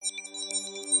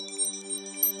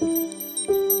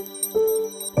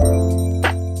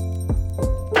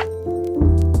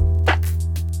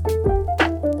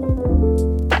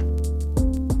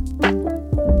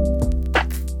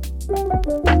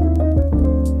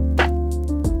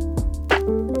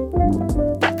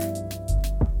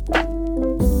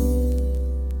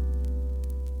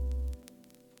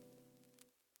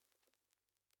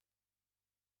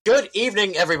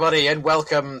Evening, everybody, and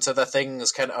welcome to the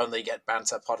Things Can Only Get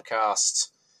Banter podcast,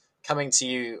 coming to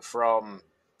you from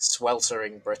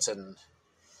sweltering Britain.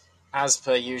 As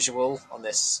per usual, on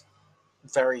this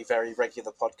very, very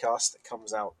regular podcast that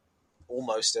comes out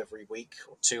almost every week,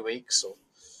 or 2 weeks, or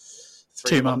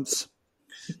 2 months.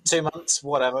 2 months,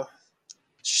 whatever.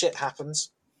 Shit happens.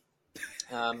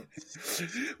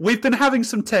 We've been having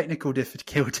some technical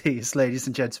difficulties, ladies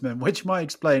and gentlemen, which might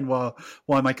explain why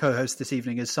my co-host this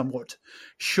evening is somewhat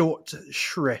short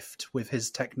shrift with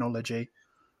his technology.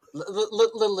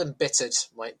 Little embittered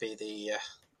might be the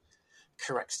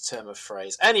correct term of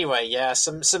phrase. Anyway, yeah,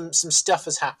 some stuff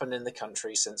has happened in the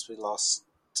country since we last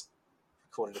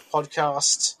recorded a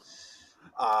podcast.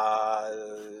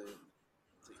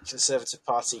 Conservative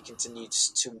Party continued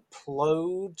to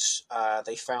implode.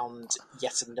 They found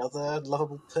yet another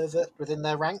lovable pervert within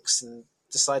their ranks and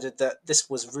decided that this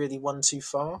was really one too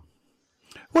far.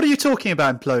 What are you talking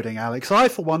about imploding, Alex? I,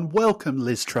 for one, welcome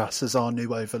Liz Truss as our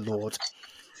new overlord.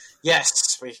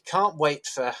 Yes, we can't wait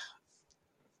for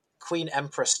Queen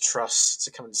Empress Truss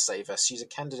to come and save us. She's a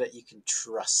candidate you can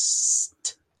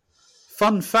trust.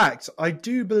 Fun fact, I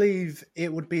do believe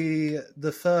it would be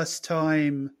the first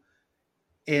time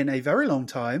in a very long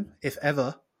time, if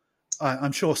ever,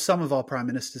 I'm sure some of our prime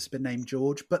ministers have been named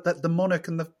George, but that the monarch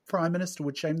and the prime minister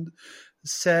would share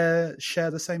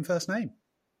the same first name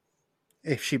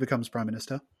if she becomes prime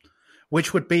minister,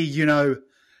 which would be,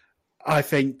 I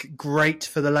think great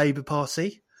for the Labour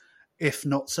Party, if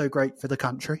not so great for the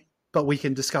country. But we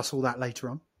can discuss all that later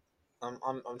on.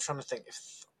 I'm trying to think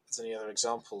if there's any other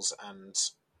examples, and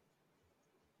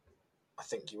I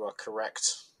think you are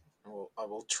correct. I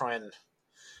will try and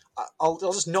I'll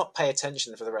just not pay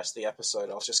attention for the rest of the episode.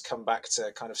 I'll just come back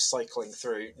to kind of cycling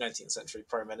through 19th century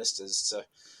prime ministers. So,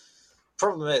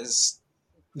 problem is,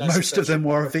 most of them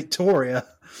were Victoria.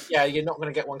 Yeah, you're not going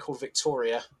to get one called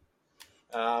Victoria.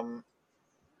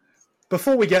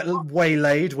 Before we get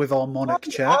waylaid with our monarch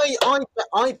chat,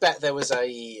 I bet there was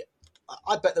a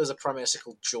prime minister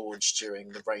called George during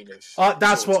the reign of.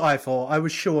 That's George. What I thought. I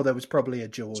was sure there was probably a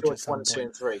George at some 1, 2,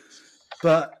 and 3.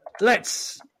 But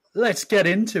let's get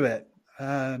into it. Wait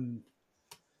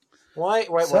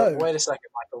a second,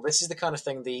 Michael. This is the kind of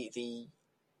thing the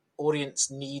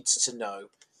audience needs to know.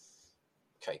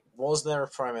 Okay, was there a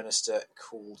prime minister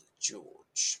called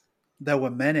George? There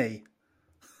were many.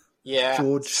 Yeah,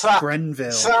 George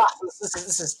Grenville.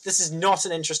 This is not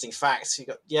an interesting fact. You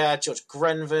got George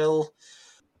Grenville.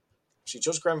 Actually,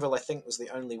 George Grenville, I think, was the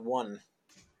only one.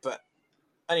 But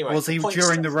anyway, was he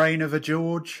during the reign of a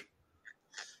George?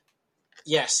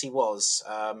 Yes, he was.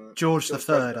 George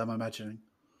III, I'm imagining.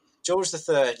 George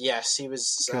III, yes. He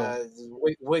was cool.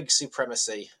 Whig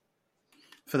supremacy.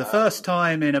 For the first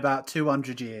time in about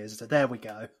 200 years. There we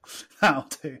go. That'll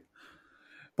do.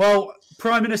 Well,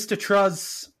 Prime Minister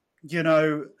Truss,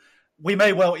 we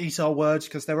may well eat our words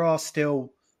because there are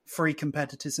still 3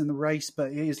 competitors in the race,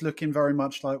 but it is looking very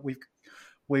much like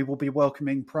we will be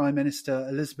welcoming Prime Minister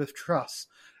Elizabeth Truss.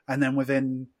 And then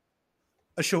within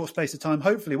a short space of time,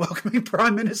 hopefully welcoming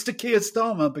Prime Minister Keir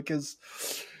Starmer, because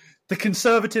the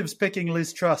Conservatives picking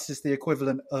Liz Truss is the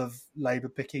equivalent of Labour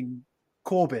picking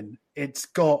Corbyn. It's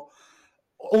got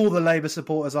all the Labour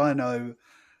supporters I know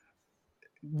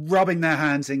rubbing their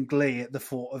hands in glee at the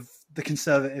thought of the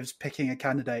Conservatives picking a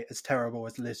candidate as terrible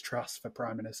as Liz Truss for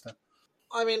Prime Minister.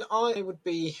 I mean, I would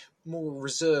be more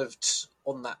reserved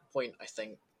on that point, I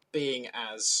think, being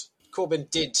as Corbyn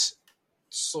did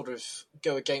sort of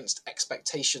go against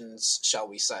expectations, shall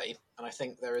we say, and I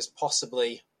think there is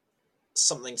possibly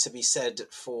something to be said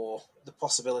for the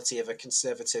possibility of a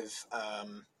Conservative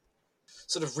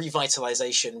sort of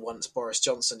revitalisation once Boris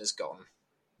Johnson is gone.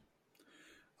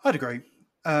 I'd agree,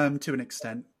 to an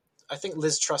extent. I think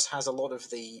Liz Truss has a lot of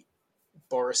the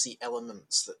Boris-y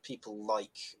elements that people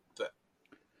like,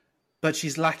 but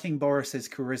she's lacking Boris's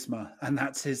charisma, and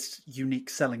that's his unique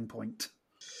selling point.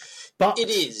 But it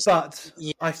is. But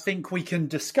yeah. I think we can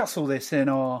discuss all this in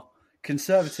our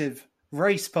Conservative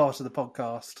race part of the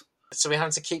podcast. So we have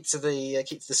to keep to the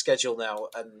schedule now,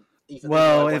 and even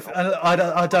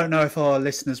I don't know if our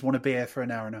listeners want to be here for an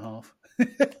hour and a half.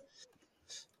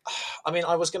 I mean,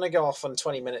 I was going to go off on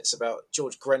 20 minutes about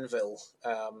George Grenville.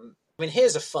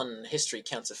 Here's a fun history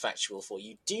counterfactual for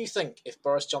you. Do you think if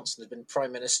Boris Johnson had been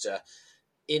Prime Minister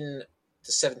in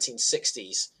the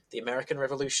 1760s, the American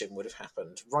Revolution would have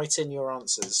happened? Write in your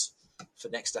answers for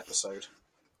next episode.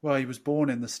 Well, he was born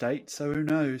in the States, so who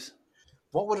knows?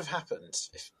 What would have happened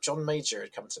if John Major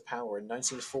had come to power in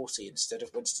 1940 instead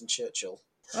of Winston Churchill?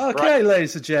 Okay, right.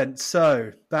 Ladies and gents,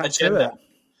 so back to it.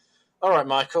 All right,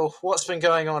 Michael. What's been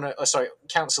going on?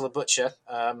 Councillor Butcher.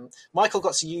 Michael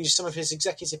got to use some of his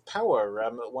executive power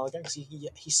a while ago because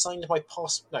he signed my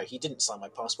passport. No, he didn't sign my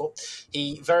passport.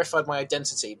 He verified my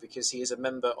identity because he is a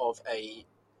member of a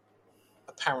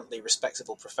apparently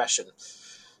respectable profession.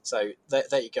 So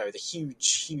there you go. The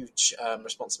huge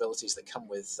responsibilities that come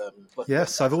with.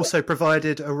 Yes, I've also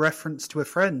provided a reference to a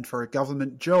friend for a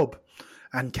government job,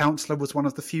 and councillor was one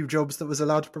of the few jobs that was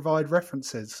allowed to provide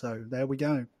references. So there we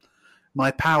go.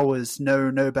 My powers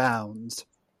know no bounds.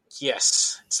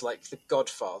 Yes, it's like The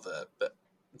Godfather, but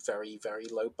very, very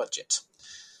low budget.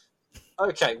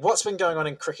 Okay, what's been going on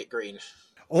in Cricket Green?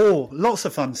 Oh, lots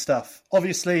of fun stuff.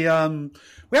 Obviously, we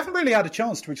haven't really had a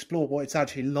chance to explore what it's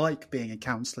actually like being a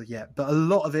councillor yet, but a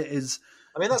lot of it is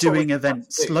doing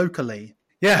events locally.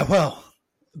 Yeah, well,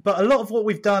 but a lot of what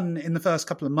we've done in the first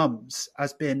couple of months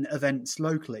has been events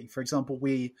locally. For example,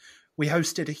 we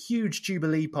hosted a huge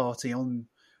Jubilee party on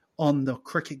the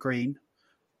cricket green,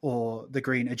 or the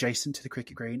green adjacent to the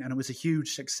cricket green, and it was a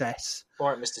huge success. All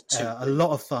right, Mr. Two. A lot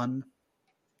of fun.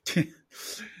 You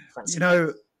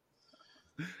know,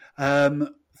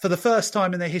 for the first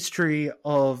time in the history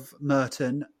of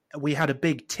Merton, we had a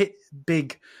big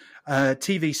TV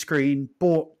screen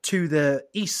brought to the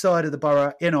east side of the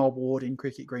borough in our ward in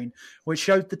Cricket Green, which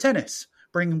showed the tennis,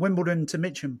 bringing Wimbledon to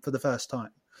Mitcham for the first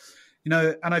time. You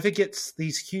know, and I think it's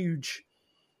these huge,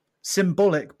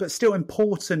 symbolic but still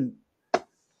important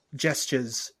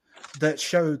gestures that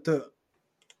show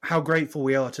how grateful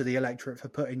we are to the electorate for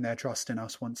putting their trust in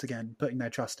us once again, putting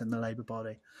their trust in the Labour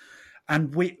Party,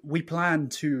 and we plan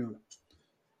to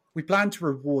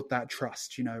reward that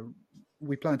trust. You know,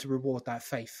 we plan to reward that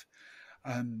faith,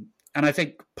 and I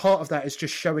think part of that is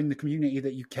just showing the community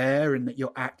that you care and that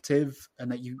you're active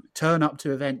and that you turn up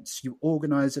to events, you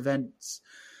organise events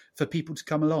for people to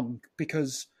come along,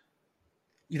 because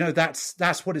you know,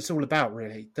 that's what it's all about,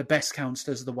 really. The best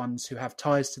councillors are the ones who have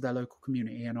ties to their local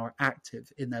community and are active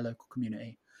in their local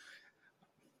community.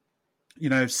 You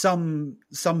know, some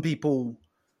people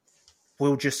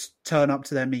will just turn up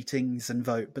to their meetings and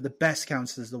vote, but the best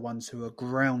councillors are the ones who are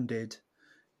grounded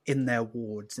in their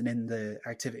wards and in the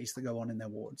activities that go on in their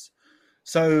wards.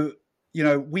 So, you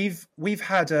know, we've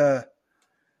had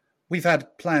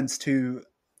plans to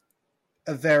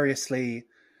variously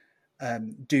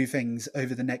do things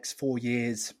over the next 4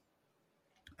 years.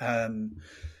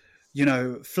 You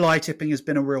know, fly tipping has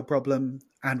been a real problem,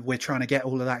 and we're trying to get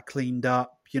all of that cleaned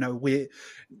up. You know,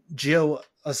 Jill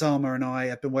Azama and I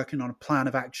have been working on a plan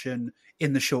of action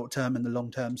in the short term and the long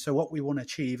term. So what we want to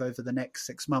achieve over the next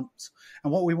 6 months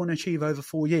and what we want to achieve over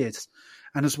 4 years.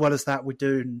 And as well as that, we're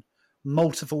doing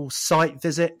multiple site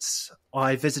visits.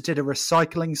 I visited a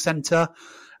recycling centre.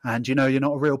 And, you know, you're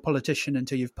not a real politician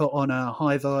until you've put on a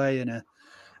hi-vi and a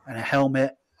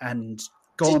helmet and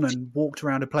gone and walked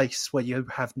around a place where you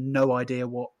have no idea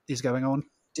what is going on.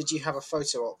 Did you have a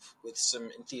photo op with some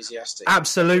enthusiastic?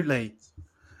 Absolutely.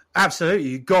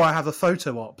 You've got to have a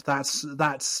photo op.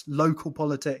 That's local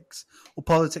politics, or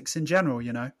politics in general,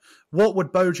 you know. What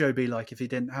would Bojo be like if he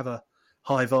didn't have a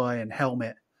hi-vi and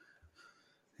helmet?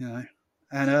 You know.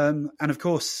 And of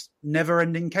course,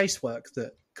 never-ending casework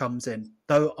that comes in.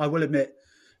 Though I will admit,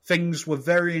 things were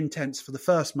very intense for the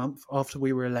first month after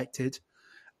we were elected,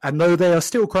 and though they are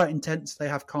still quite intense, they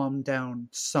have calmed down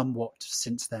somewhat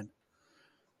since then.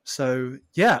 So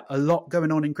yeah, a lot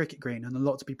going on in Cricket Green and a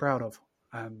lot to be proud of.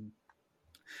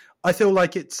 I feel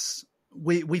like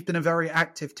we've been a very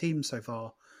active team so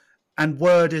far, and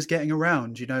word is getting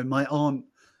around. You know, my aunt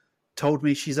told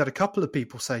me she's had a couple of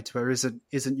people say to her,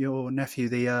 "Isn't your nephew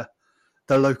the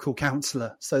local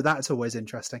councillor?" So that's always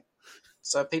interesting.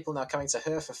 So are people now coming to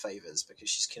her for favours because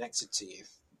she's connected to you?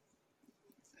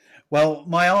 Well,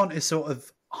 my aunt is sort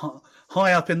of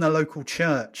high up in the local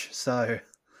church, so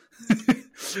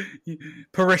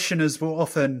parishioners will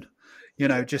often, you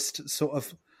know, just sort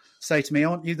of say to me,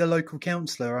 "Aren't you the local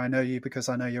councillor? I know you because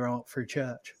I know your aunt through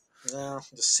church." Yeah,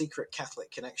 the secret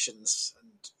Catholic connections.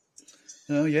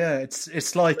 Oh yeah,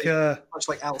 it's like much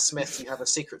like Al Smith, you have a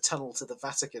secret tunnel to the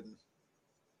Vatican.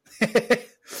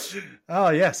 Oh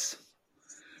yes,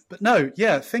 but no,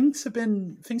 yeah, things have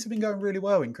been going really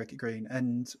well in Cricket Green,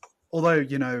 and although,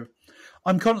 you know,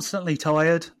 I'm constantly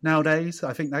tired nowadays,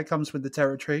 I think that comes with the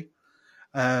territory.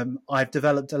 I've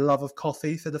developed a love of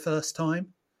coffee for the first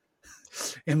time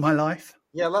in my life.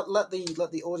 Yeah, let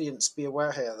the audience be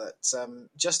aware here that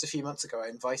just a few months ago I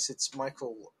invited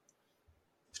Michael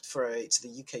to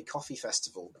the UK Coffee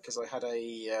Festival because I had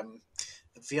a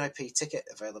VIP ticket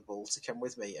available to come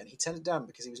with me, and he turned it down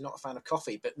because he was not a fan of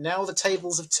coffee. But now the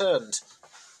tables have turned.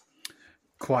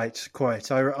 Quite.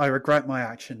 I regret my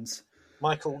actions.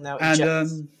 Michael now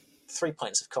 3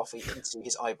 pints of coffee into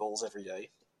his eyeballs every day.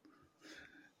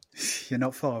 You're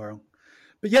not far wrong.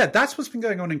 But yeah, that's what's been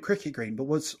going on in Cricket Green. But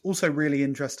what's also really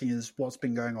interesting is what's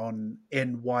been going on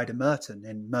in wider Merton,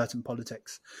 in Merton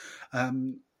politics.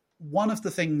 One of the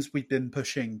things we've been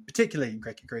pushing, particularly in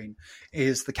Cricket Green,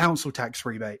 is the council tax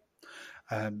rebate.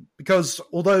 Because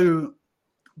although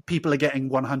people are getting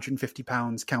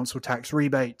 £150 council tax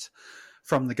rebate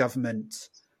from the government,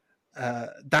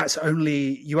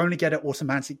 you only get it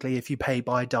automatically if you pay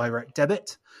by direct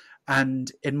debit.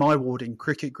 And in my ward in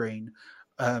Cricket Green,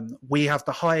 we have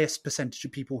the highest percentage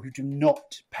of people who do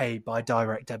not pay by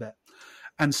direct debit.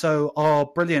 And so our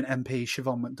brilliant MP,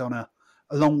 Siobhan McDonough,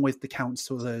 along with the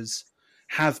councillors,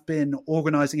 have been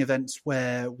organising events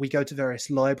where we go to various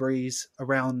libraries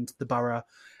around the borough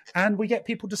and we get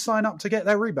people to sign up to get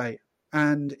their rebate.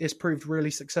 And it's proved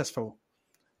really successful.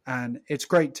 And it's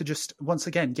great to just, once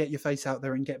again, get your face out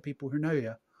there and get people who know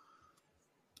you.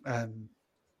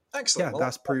 Excellent. Yeah, well,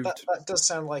 that's proved. That does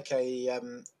sound like a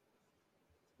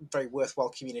very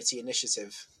worthwhile community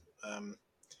initiative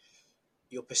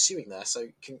you're pursuing there. So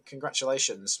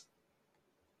congratulations.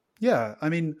 Yeah, I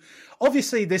mean,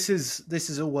 obviously this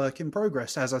is a work in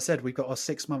progress. As I said, we've got our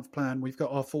 6-month plan, we've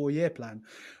got our 4-year plan.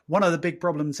 One of the big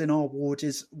problems in our ward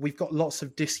is we've got lots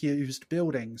of disused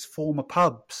buildings, former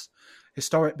pubs,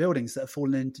 historic buildings that have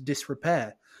fallen into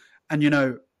disrepair. And,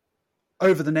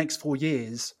 over the next 4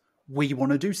 years, we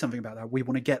want to do something about that. We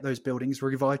want to get those buildings,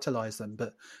 revitalise them.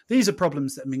 But these are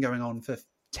problems that have been going on for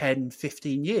 10,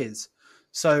 15 years.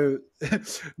 So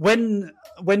when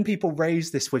people raise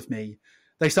this with me,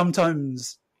 they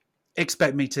sometimes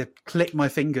expect me to click my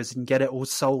fingers and get it all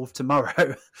solved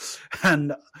tomorrow.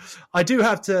 And I do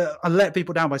have to let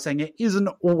people down by saying it isn't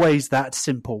always that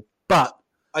simple. But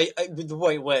wait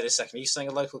a second. Are you saying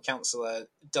a local councillor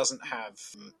doesn't have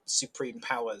supreme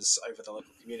powers over the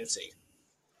local community?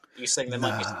 Are you saying there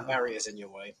might be some barriers in your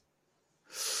way?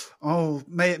 Oh,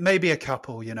 maybe a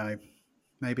couple,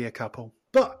 maybe a couple.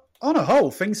 But on a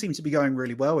whole, things seem to be going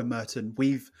really well in Merton.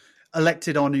 We've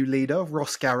elected our new leader,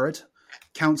 Ross Garrard,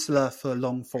 councillor for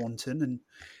Long Thornton, and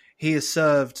he has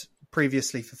served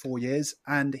previously for 4 years,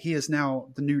 and he is now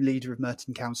the new leader of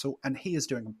Merton Council, and he is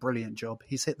doing a brilliant job.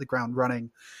 He's hit the ground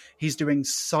running. He's doing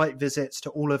site visits to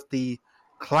all of the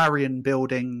Clarion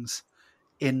buildings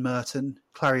in Merton.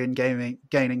 Clarion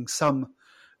gaining some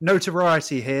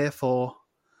notoriety here for,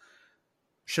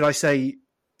 should I say,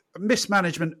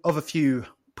 mismanagement of a few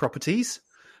properties.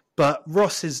 But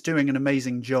Ross is doing an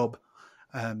amazing job.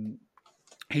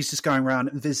 He's just going around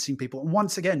and visiting people. And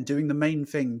once again, doing the main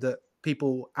thing that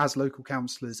people as local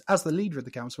councillors, as the leader of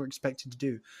the council, are expected to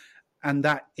do. And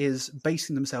that is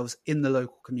basing themselves in the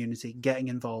local community, getting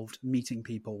involved, meeting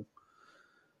people.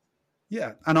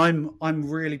 Yeah, and I'm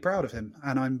really proud of him.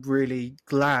 And I'm really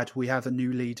glad we have a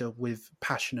new leader with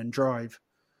passion and drive,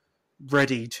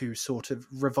 ready to sort of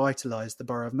revitalise the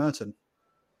borough of Merton.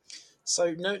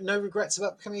 So no regrets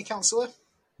about becoming a councillor?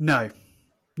 No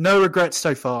regrets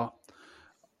so far.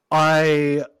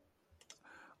 I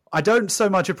don't so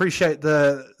much appreciate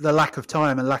the lack of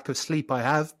time and lack of sleep I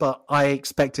have, but I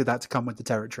expected that to come with the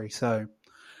territory, so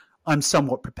I'm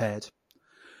somewhat prepared.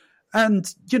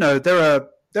 And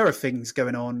there are things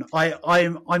going on.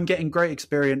 I'm getting great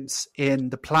experience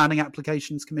in the planning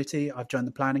applications committee. I've joined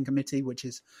the planning committee, which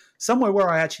is somewhere where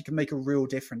I actually can make a real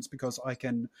difference because I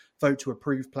can vote to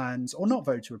approve plans or not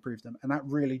vote to approve them. And that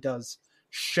really does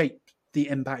shape the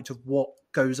impact of what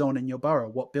goes on in your borough,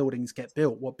 what buildings get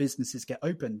built, what businesses get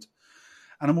opened.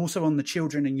 And I'm also on the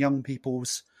children and young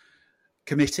people's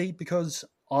committee because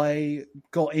I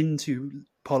got into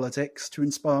politics to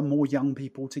inspire more young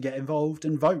people to get involved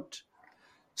and vote.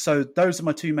 So those are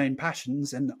my two main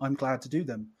passions, and I'm glad to do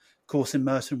them. Of course, in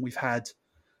Merton, we've had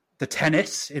the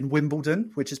tennis in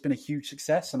Wimbledon, which has been a huge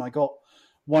success, and I got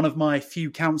one of my few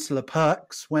councillor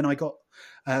perks when I got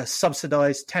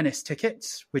subsidised tennis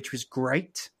tickets, which was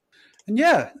great. And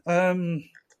yeah,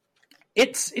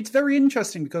 it's very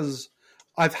interesting because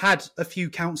I've had a few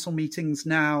council meetings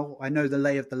now. I know the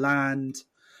lay of the land.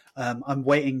 I'm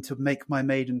waiting to make my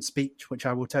maiden speech, which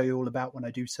I will tell you all about when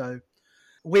I do so.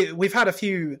 We've had a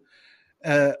few.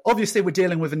 Obviously, we're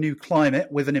dealing with a new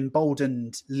climate with an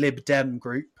emboldened Lib Dem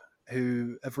group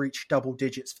who have reached double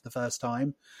digits for the first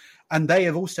time, and they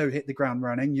have also hit the ground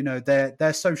running.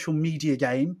 Their social media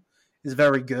game is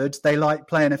very good. They like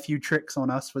playing a few tricks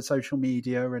on us with social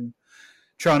media and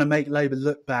trying to make Labour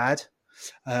look bad,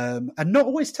 and not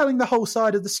always telling the whole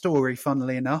side of the story.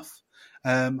 Funnily enough,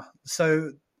 the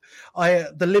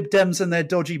Lib Dems and their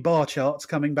dodgy bar charts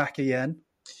coming back again.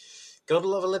 Gotta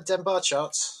love a Lib Dem bar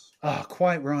chart. Oh,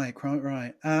 quite right.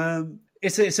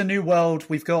 it's a new world.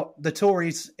 We've got the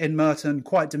Tories in Merton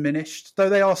quite diminished, though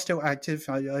they are still active.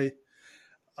 I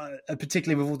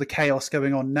particularly with all the chaos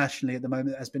going on nationally at the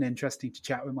moment, it has been interesting to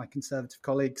chat with my Conservative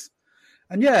colleagues.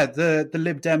 And yeah, the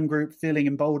Lib Dem group feeling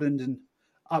emboldened and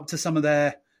up to some of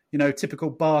their, typical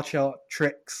bar chart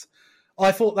tricks.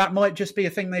 I thought that might just be a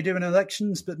thing they do in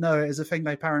elections, but no, it is a thing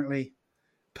they apparently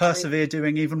persevere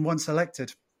doing even once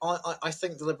elected. I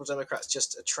think the Liberal Democrats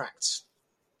just attract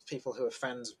people who are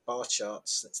fans of bar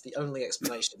charts. It's the only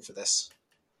explanation for this.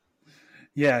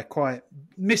 Yeah, quite.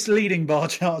 Misleading bar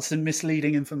charts and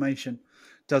misleading information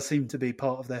does seem to be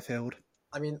part of their field.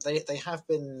 I mean, they have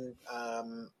been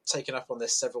taken up on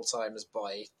this several times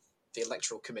by the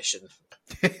Electoral Commission.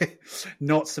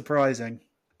 Not surprising.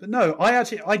 But no,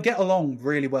 I get along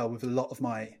really well with a lot of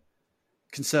my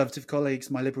Conservative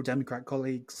colleagues, my Liberal Democrat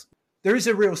colleagues. There is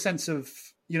a real sense of,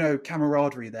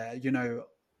 camaraderie there.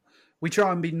 We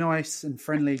try and be nice and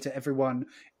friendly to everyone.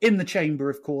 In the chamber,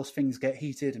 of course, things get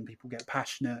heated and people get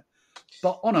passionate.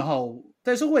 But on a whole,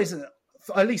 there's always,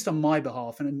 at least on my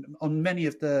behalf and on many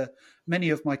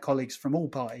of my colleagues from all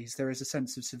parties, there is a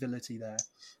sense of civility there.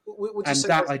 And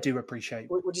that I do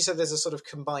appreciate. Would you say there's a sort of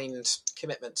combined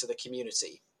commitment to the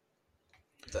community?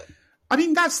 I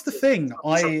mean, that's the thing.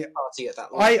 I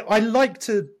like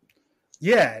to...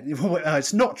 Yeah,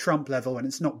 it's not Trump level and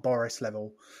it's not Boris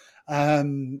level.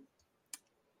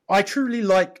 I truly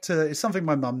like to, it's something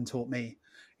my mum taught me,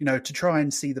 to try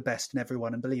and see the best in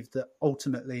everyone and believe that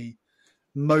ultimately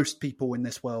most people in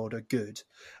this world are good.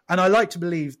 And I like to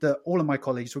believe that all of my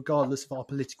colleagues, regardless of our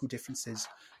political differences,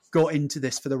 got into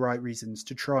this for the right reasons,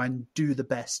 to try and do the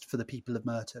best for the people of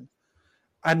Merton.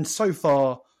 And so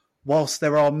far, whilst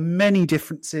there are many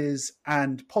differences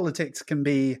and politics can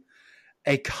be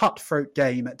a cutthroat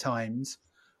game at times,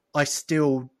 I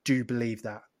still do believe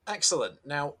that. Excellent.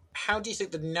 Now, how do you think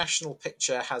the national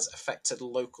picture has affected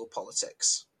local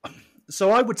politics? So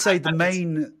I would say the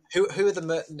main... Who are the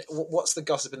Merton... What's the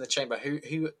gossip in the chamber? Who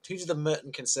do the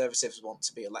Merton Conservatives want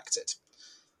to be elected?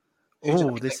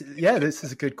 This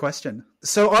is a good question.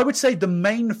 So I would say the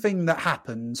main thing that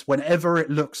happens whenever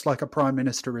it looks like a Prime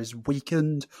Minister is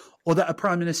weakened or that a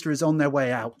Prime Minister is on their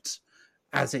way out,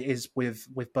 as it is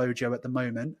with Bojo at the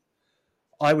moment,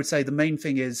 I would say the main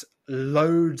thing is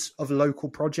loads of local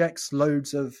projects,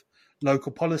 loads of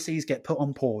local policies get put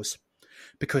on pause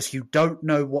because you don't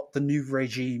know what the new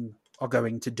regime are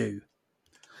going to do.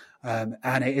 And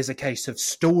it is a case of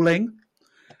stalling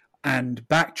and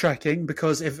backtracking,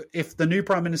 because if the new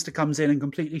Prime Minister comes in and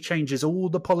completely changes all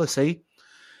the policy,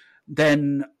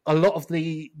 then a lot of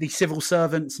the civil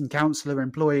servants and councillor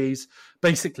employees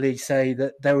basically say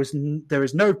that there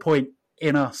is no point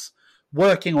in us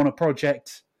working on a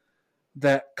project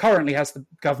that currently has the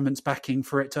government's backing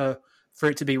for it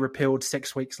to be repealed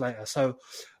 6 weeks later. So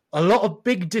a lot of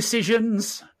big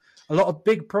decisions, a lot of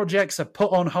big projects are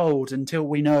put on hold until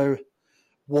we know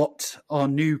what our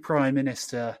new Prime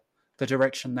Minister, the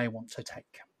direction they want to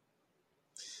take.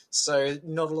 So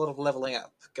not a lot of levelling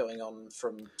up going on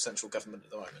from central government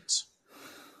at the moment.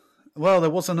 Well, there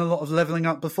wasn't a lot of levelling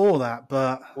up before that,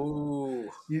 but... Ooh.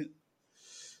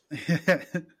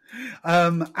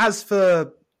 As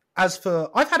for,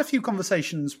 I've had a few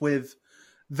conversations with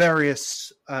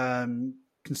various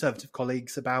Conservative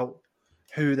colleagues about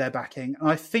who they're backing. And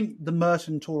I think the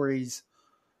Merton Tories,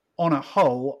 on a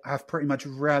whole, have pretty much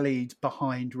rallied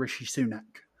behind Rishi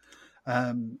Sunak.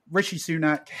 Rishi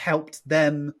Sunak helped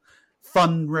them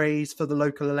fundraise for the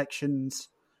local elections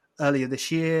earlier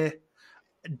this year.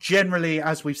 Generally,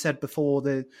 as we've said before,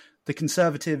 the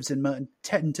Conservatives in Merton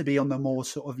tend to be on the more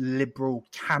sort of liberal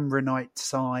Cameronite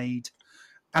side,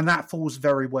 and that falls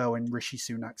very well in Rishi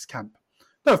Sunak's camp.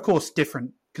 Though, of course,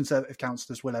 different Conservative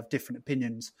councillors will have different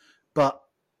opinions, but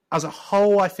as a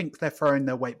whole, I think they're throwing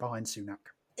their weight behind Sunak.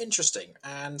 Interesting.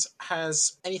 And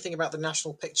has anything about the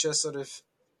national picture sort of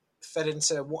fed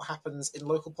into what happens in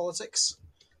local politics?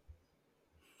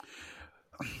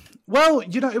 Well,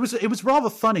 it was rather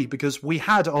funny because we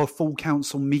had our full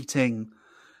council meeting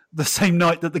the same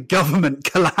night that the government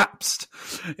collapsed.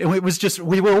 It was just,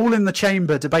 we were all in the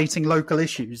chamber debating local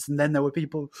issues, and then there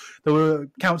were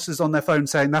councillors on their phone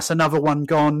saying, that's another one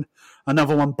gone,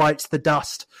 another one bites the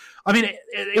dust. I mean,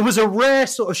 it was a rare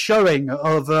sort of showing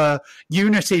of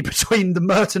unity between the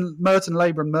Merton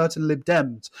Labour and Merton Lib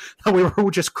Dems. We were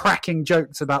all just cracking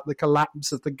jokes about the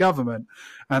collapse of the government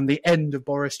and the end of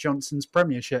Boris Johnson's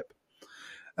premiership.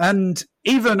 And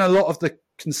even a lot of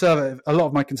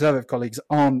my Conservative colleagues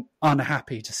aren't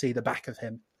unhappy to see the back of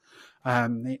him.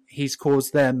 He's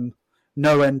caused them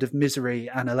no end of misery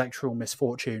and electoral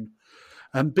misfortune.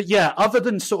 But yeah, other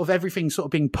than sort of everything sort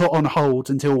of being put on hold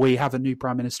until we have a new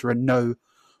Prime Minister and know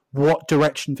what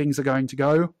direction things are going to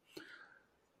go,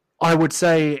 I would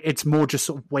say it's more just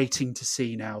sort of waiting to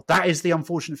see now. That is the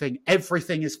unfortunate thing.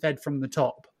 Everything is fed from the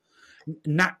top.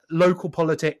 Local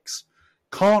politics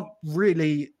can't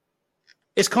really...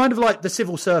 It's kind of like the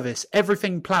civil service.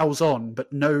 Everything plows on,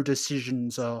 but no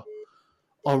decisions are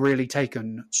really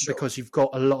taken because you've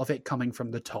got a lot of it coming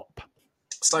from the top.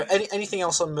 So anything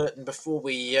else on Merton before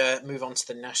we move on to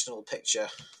the national picture?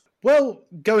 Well,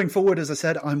 going forward, as I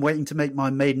said, I'm waiting to make my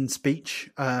maiden speech,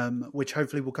 which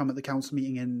hopefully will come at the council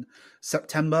meeting in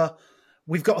September.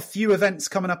 We've got a few events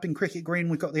coming up in Cricket Green.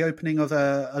 We've got the opening of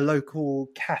a local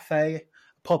cafe,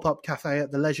 pop-up cafe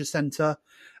at the Leisure Centre.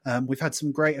 We've had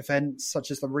some great events, such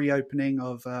as the reopening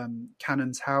of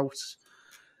Cannon's House.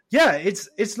 Yeah,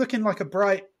 it's looking like a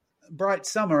bright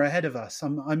summer ahead of us.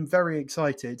 I'm very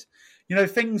excited. You know,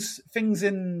 things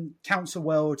in council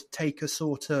world take a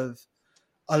sort of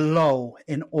a lull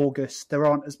in August. There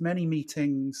aren't as many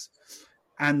meetings,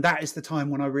 and that is the time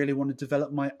when I really want to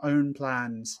develop my own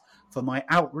plans for my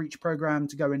outreach program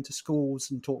to go into schools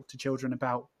and talk to children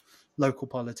about local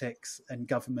politics and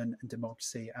government and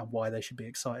democracy and why they should be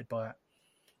excited by it.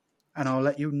 And I'll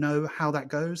let you know how that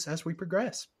goes as we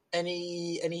progress.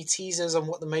 Any teasers on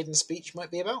what the maiden speech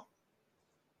might be about?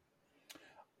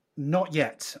 Not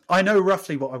yet. I know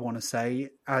roughly what I want to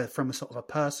say from a sort of a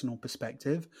personal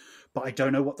perspective, but I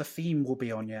don't know what the theme will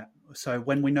be on yet. So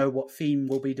when we know what theme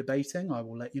we'll be debating, I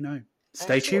will let you know.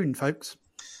 Stay tuned, folks.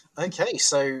 Okay,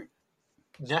 so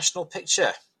national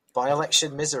picture,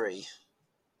 by-election misery.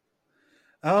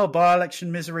 Oh, by-election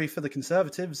misery for the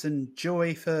Conservatives and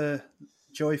joy for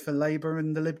Labour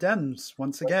and the Lib Dems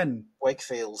once again.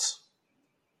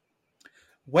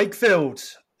 Wakefield,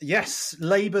 yes,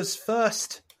 Labour's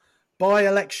first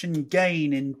by-election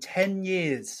gain in 10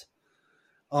 years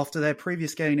after their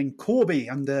previous gain in Corby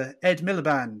under Ed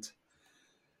Miliband.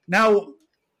 Now,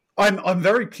 I'm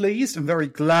very pleased and very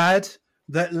glad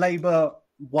that Labour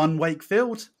won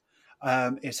Wakefield.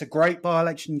 It's a great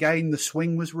by-election gain. The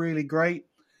swing was really great.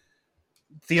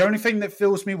 The only thing that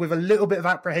fills me with a little bit of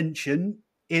apprehension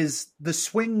is the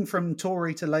swing from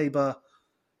Tory to Labour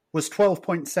was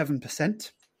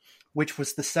 12.7%, which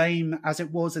was the same as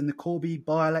it was in the Corby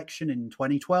by-election in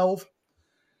 2012.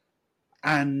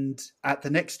 And at the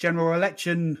next general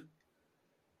election,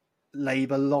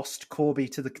 Labour lost Corby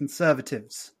to the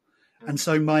Conservatives. And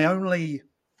so my only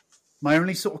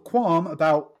sort of qualm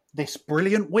about this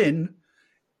brilliant win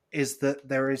is that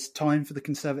there is time for the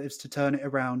Conservatives to turn it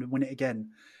around and win it again.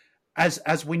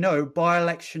 As we know,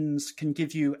 by-elections can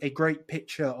give you a great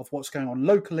picture of what's going on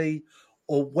locally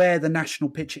or where the national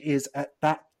picture is at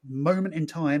that moment in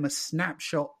time, a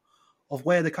snapshot of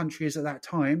where the country is at that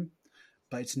time,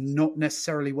 but it's not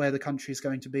necessarily where the country is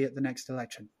going to be at the next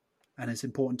election. And it's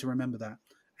important to remember that.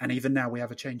 And even now we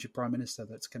have a change of Prime Minister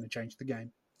that's going to change the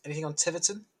game. Anything on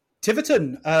Tiverton?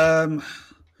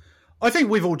 I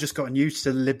think we've all just gotten used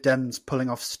to the Lib Dems pulling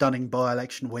off stunning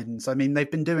by-election wins. I mean,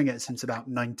 they've been doing it since about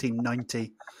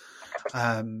 1990.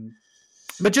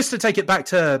 But just to take it back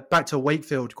to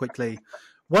Wakefield quickly,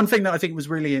 one thing that I think was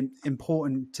really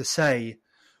important to say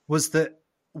was that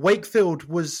Wakefield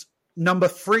was number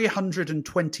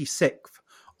 326th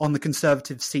on the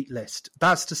Conservative seat list.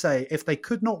 That's to say, if they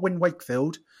could not win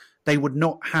Wakefield, they would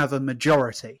not have a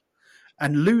majority.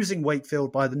 And losing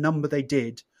Wakefield by the number they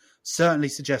did certainly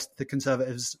suggests the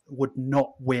Conservatives would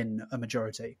not win a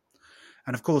majority.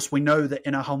 And of course, we know that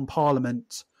in a hung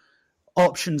parliament,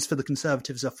 options for the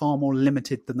Conservatives are far more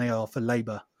limited than they are for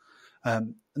Labour.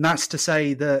 And that's to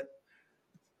say that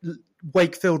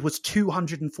Wakefield was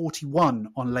 241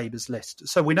 on Labour's list.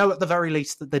 So we know at the very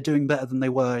least that they're doing better than they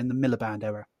were in the Miliband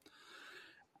era.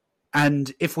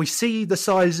 And if we see the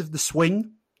size of the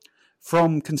swing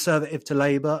from Conservative to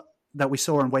Labour that we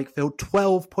saw in Wakefield,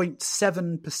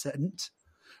 12.7%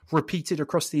 repeated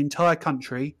across the entire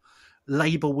country,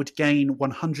 Labour would gain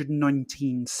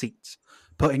 119 seats,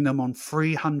 putting them on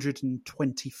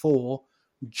 324,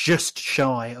 just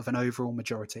shy of an overall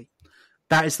majority.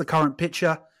 That is the current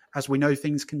picture. As we know,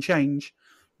 things can change,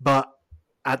 but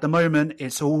at the moment,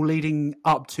 it's all leading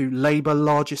up to Labour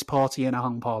largest party in a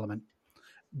hung parliament.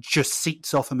 Just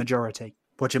seats off a majority.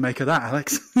 What do you make of that,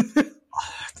 Alex?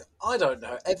 I don't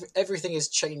know. Everything is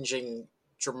changing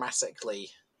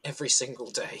dramatically every single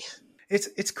day.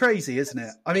 It's crazy, isn't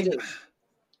it? I mean,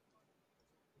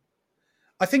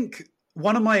 I think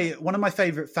one of my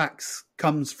favourite facts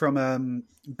comes from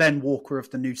Ben Walker of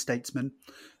the New Statesman,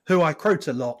 who I quote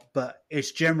a lot, but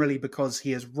it's generally because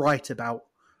he is right about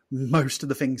most of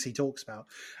the things he talks about.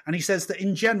 And he says that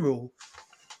in general,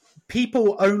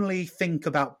 people only think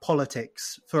about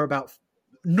politics for about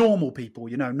normal people,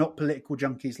 not political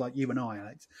junkies like you and I,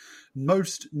 Alex.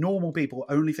 Most normal people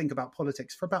only think about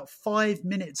politics for about 5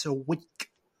 minutes a week.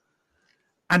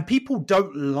 And people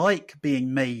don't like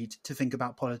being made to think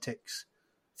about politics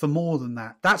for more than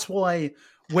that. That's why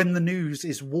when the news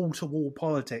is wall-to-wall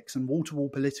politics and wall-to-wall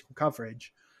political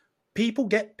coverage, people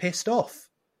get pissed off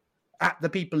at the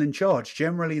people in charge,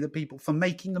 generally the people, for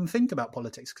making them think about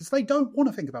politics, because they don't want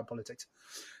to think about politics.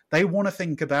 They want to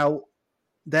think about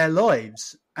their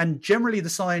lives. And generally the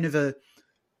sign of a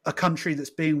country that's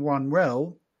being run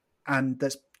well and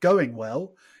that's going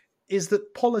well is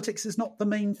that politics is not the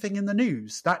main thing in the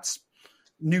news. That's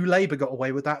New Labour got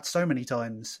away with that so many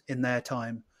times in their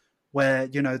time, where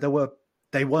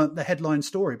they weren't the headline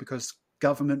story because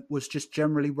government was just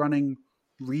generally running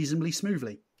reasonably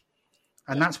smoothly.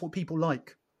 And that's what people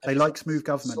like. They like smooth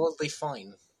government. Solidly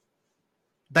fine.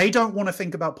 They don't want to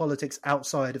think about politics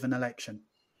outside of an election.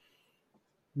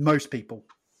 Most people.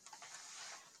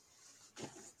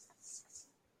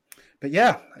 But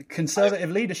yeah, a Conservative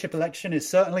leadership election is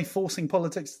certainly forcing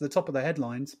politics to the top of the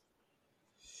headlines.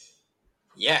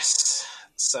 Yes.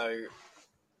 So,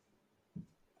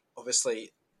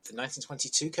 obviously, the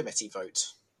 1922 committee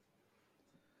vote.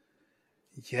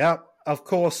 Yeah, of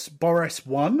course, Boris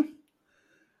won.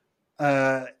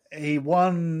 He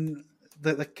won.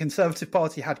 The Conservative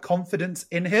Party had confidence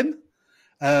in him.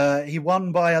 He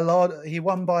won by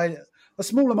a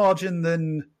smaller margin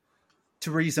than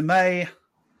Theresa May,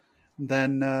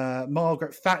 than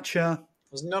Margaret Thatcher.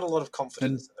 There's not a lot of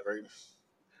confidence in the room.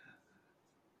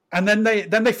 And then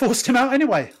they forced him out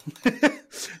anyway.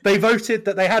 They voted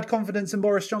that they had confidence in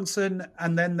Boris Johnson,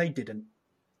 and then they didn't.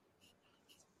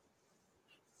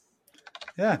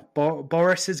 Yeah,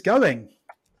 Boris is going.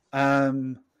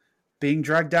 Being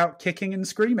dragged out kicking and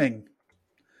screaming.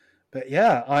 But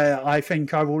yeah, I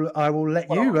think I will let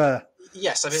you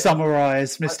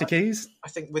summarise, Mr. Keys. I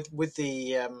think with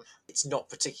the it's not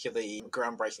particularly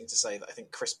groundbreaking to say that I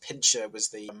think Chris Pincher was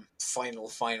the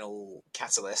final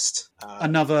catalyst.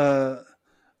 Another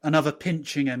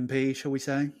pinching MP, shall we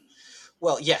say?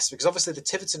 Well, yes, because obviously the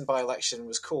Tiverton by-election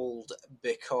was called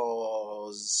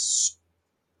because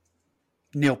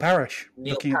Neil Parish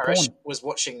was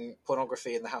watching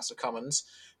pornography in the House of Commons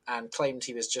and claimed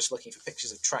he was just looking for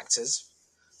pictures of tractors.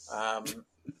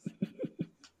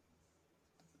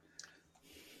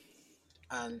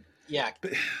 And yeah,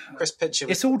 Chris Pincher.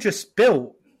 It's all just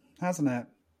built, hasn't it?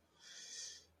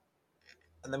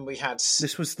 And then we had...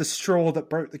 This was the straw that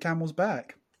broke the camel's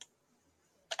back.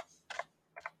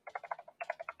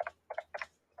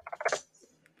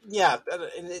 Yeah,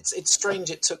 it's strange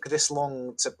it took this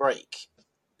long to break,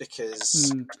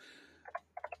 because...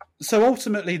 So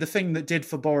ultimately, the thing that did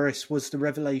for Boris was the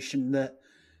revelation that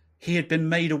he had been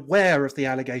made aware of the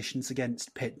allegations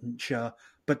against Pincher,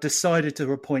 but decided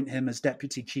to appoint him as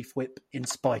Deputy Chief Whip in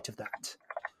spite of that.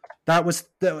 That was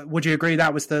would you agree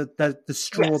that was the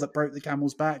straw that broke the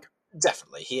camel's back?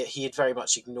 Definitely. He had very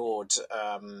much ignored,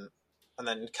 and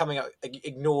then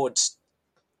ignored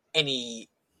any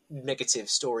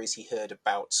negative stories he heard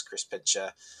about Chris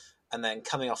Pincher, and then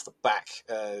coming off the back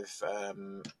of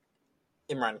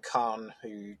Imran Khan,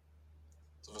 who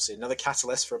was obviously another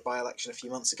catalyst for a by-election a few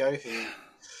months ago, who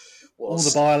was...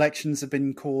 All the by-elections have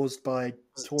been caused by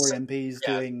Tory MPs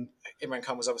doing Imran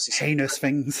Khan was obviously heinous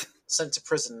things. Sent to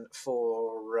prison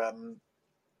for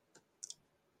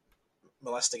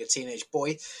molesting a teenage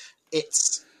boy.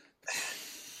 It's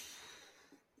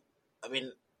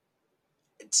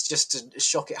just a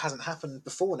shock it hasn't happened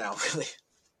before now, really.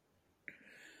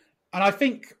 And I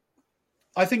think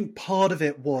part of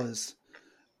it was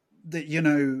that,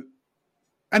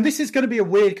 and this is going to be a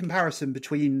weird comparison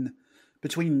between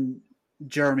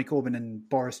Jeremy Corbyn and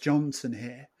Boris Johnson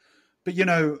here, but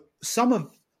some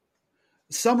of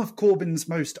Corbyn's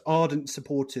most ardent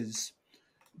supporters,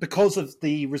 because of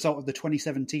the result of the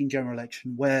 2017 general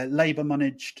election, where Labour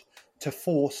managed to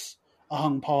force a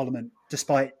hung parliament,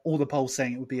 despite all the polls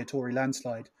saying it would be a Tory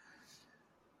landslide.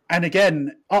 And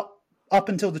again, up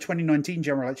until the 2019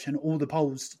 general election, all the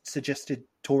polls suggested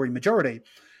Tory majority.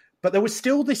 But there was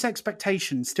still this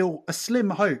expectation, still a slim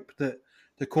hope that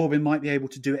Corbyn might be able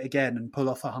to do it again and pull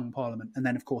off a hung parliament. And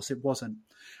then, of course, it wasn't.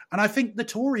 And I think the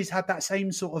Tories had that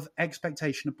same sort of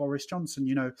expectation of Boris Johnson,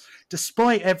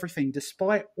 despite everything,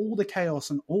 despite all the chaos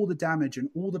and all the damage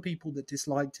and all the people that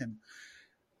disliked him,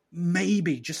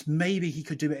 maybe, just maybe he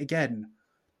could do it again.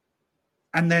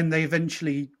 And then there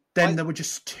were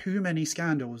just too many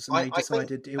scandals, and they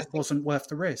decided it wasn't worth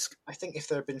the risk. I think if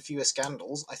there had been fewer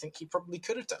scandals, I think he probably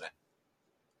could have done it.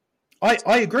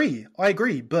 I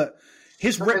agree. But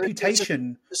his No,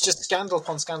 reputation... It's just scandal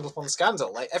upon scandal upon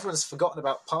scandal. Like, everyone's forgotten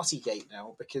about Partygate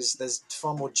now because there's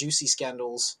far more juicy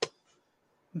scandals.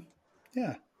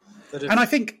 Yeah. That have... And I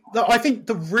think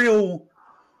the real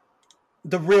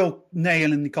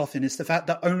nail in the coffin is the fact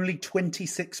that only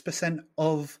 26%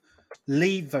 of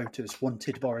Leave voters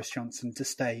wanted Boris Johnson to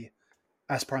stay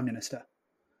as Prime Minister.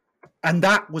 And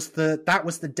that was the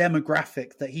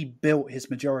demographic that he built his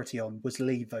majority on, was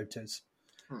Leave voters.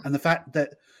 And the fact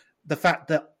that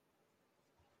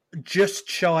just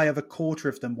shy of a quarter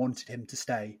of them wanted him to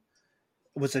stay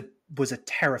was a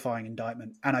terrifying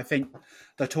indictment. And I think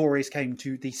the Tories came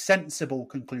to the sensible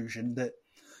conclusion that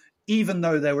even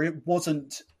though there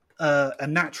wasn't a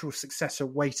natural successor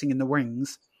waiting in the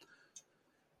wings,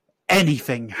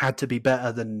 anything had to be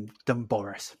better than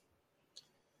Boris.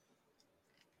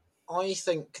 I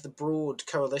think the broad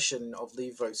coalition of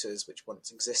Leave voters, which once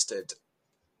existed,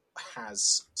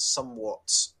 has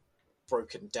somewhat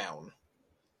broken down.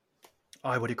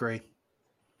 I would agree.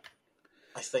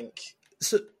 I think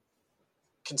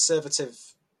Conservative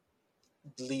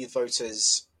Leave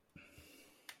voters,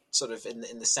 sort of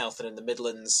in the South and in the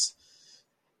Midlands,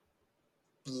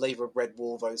 Labour Red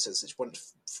Wall voters, which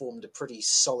once formed a pretty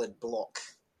solid bloc,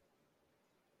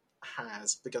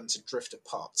 has begun to drift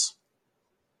apart.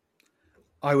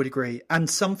 I would agree. And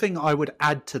something I would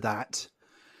add to that,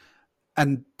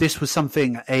 and this was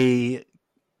something a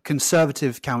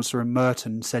Conservative councillor in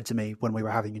Merton said to me when we were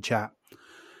having a chat.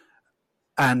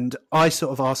 And I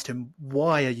sort of asked him,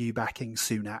 why are you backing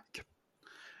Sunak?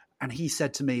 And he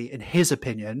said to me, in his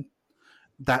opinion,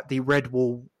 that the Red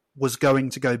Wall was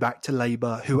going to go back to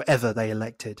Labour, whoever they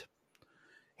elected.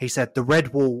 He said, the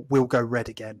Red Wall will go red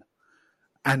again.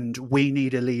 And we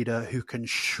need a leader who can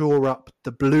shore up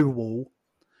the Blue Wall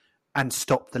and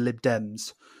stop the Lib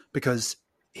Dems, because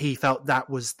he felt that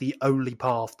was the only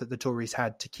path that the Tories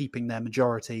had to keeping their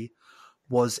majority,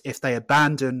 was if they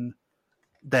abandon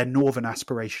their northern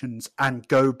aspirations and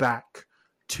go back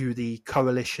to the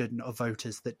coalition of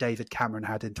voters that David Cameron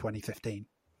had in 2015.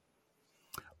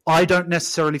 I don't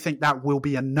necessarily think that will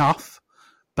be enough,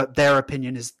 but their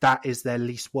opinion is that is their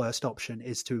least worst option,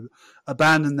 is to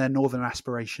abandon their northern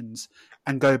aspirations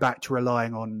and go back to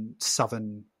relying on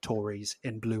southern Tories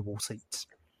in Blue Wall seats.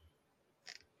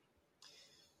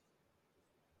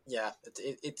 Yeah,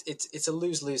 it's a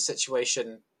lose-lose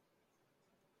situation,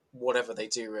 whatever they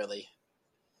do, really.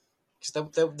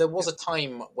 Because there was a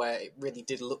time where it really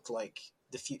did look like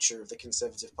the future of the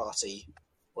Conservative Party,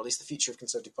 or at least the future of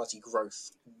Conservative Party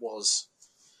growth, was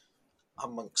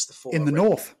amongst the former... In the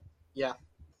north. Yeah,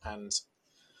 and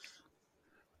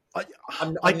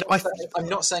I'm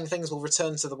not saying things will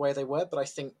return to the way they were, but I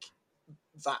think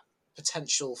that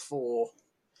potential for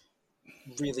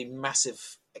really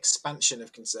massive expansion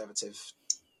of the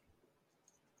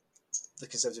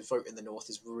Conservative vote in the north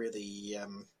is really...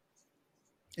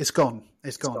 It's gone.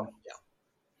 It's gone. Yeah.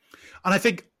 And I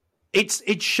think it's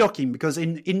shocking because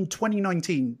in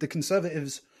 2019, the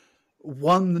Conservatives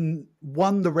won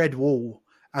the Red Wall,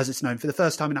 as it's known, for the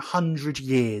first time in 100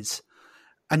 years.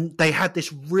 And they had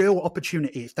this real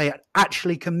opportunity, if they had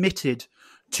actually committed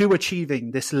to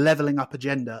achieving this levelling up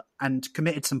agenda and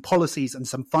committed some policies and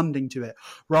some funding to it,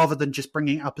 rather than just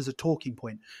bringing it up as a talking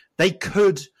point. They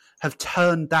could have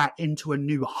turned that into a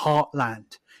new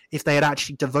heartland if they had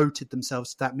actually devoted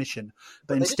themselves to that mission.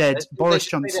 But instead, Boris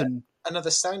Johnson... Another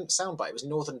soundbite. It was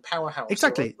Northern Powerhouse.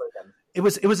 Exactly. It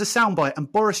was a soundbite, and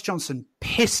Boris Johnson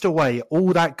pissed away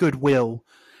all that goodwill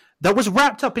that was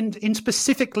wrapped up in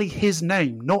specifically his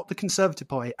name, not the Conservative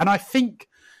Party. And I think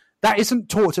that isn't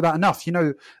talked about enough. You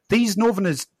know, these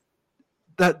Northerners,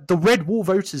 that the Red Wall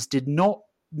voters did not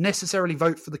necessarily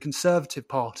vote for the Conservative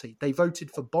Party. They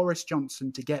voted for Boris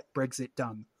Johnson to get Brexit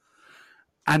done.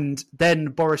 And then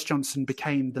Boris Johnson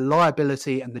became the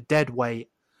liability and the dead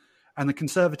weight, and the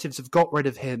Conservatives have got rid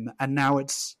of him. And now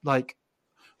it's like,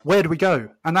 where do we go?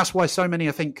 And that's why so many,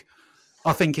 I think,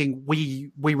 are thinking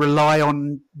we rely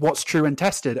on what's true and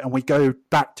tested, and we go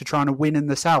back to trying to win in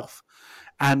the South,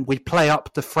 and we play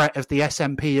up the threat of the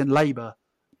SNP and Labour.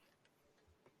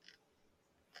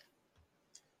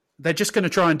 They're just going to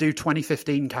try and do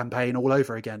 2015 campaign all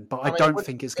over again, but I don't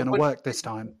think it's going to work this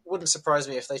time. It wouldn't surprise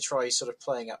me if they try sort of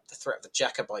playing up the threat of the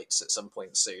Jacobites at some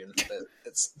point soon.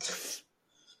 That's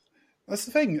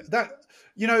the thing. That,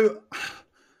 you know,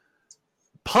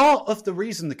 part of the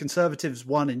reason the Conservatives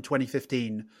won in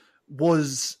 2015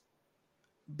 was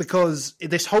because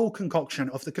this whole concoction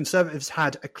of the Conservatives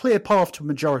had a clear path to a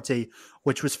majority,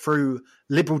 which was through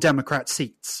Liberal Democrat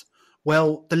seats.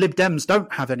 Well, the Lib Dems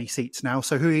don't have any seats now,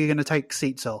 so who are you going to take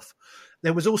seats off?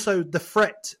 There was also the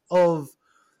threat of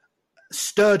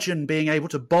Sturgeon being able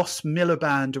to boss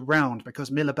Miliband around because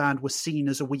Miliband was seen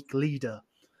as a weak leader.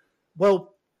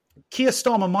 Well, Keir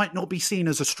Starmer might not be seen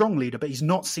as a strong leader, but he's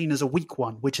not seen as a weak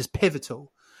one, which is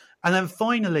pivotal. And then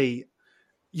finally,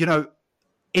 you know,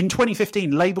 in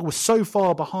 2015, Labour was so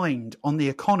far behind on the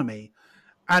economy.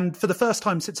 And for the first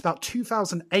time since about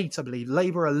 2008, I believe,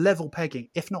 Labour are level pegging,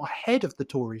 if not ahead of the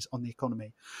Tories on the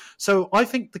economy. So I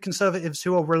think the Conservatives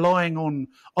who are relying on,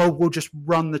 we'll just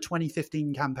run the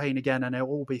 2015 campaign again and it'll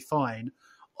all be fine,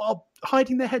 are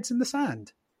hiding their heads in the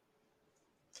sand.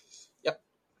 Yep.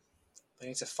 They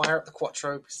need to fire up the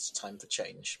Quattro because it's time for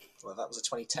change. Well, that was a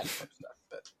 2010 poster,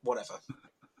 but whatever.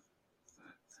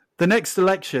 The next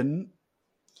election,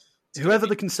 whoever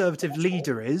the Conservative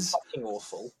leader is... Fucking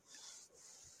awful.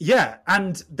 Yeah,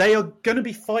 and they are going to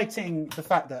be fighting the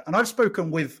fact that, and I've spoken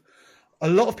with a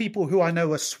lot of people who I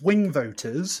know are swing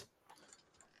voters,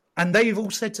 and they've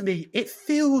all said to me, it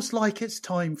feels like it's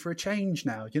time for a change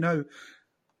now. You know,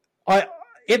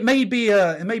 it may be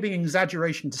an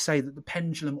exaggeration to say that the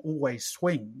pendulum always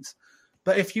swings,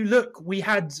 but if you look, we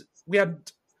had,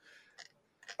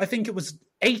 I think it was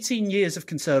 18 years of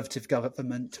Conservative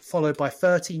government, followed by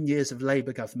 13 years of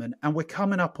Labour government, and we're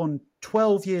coming up on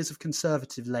 12 years of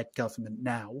Conservative-led government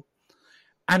now.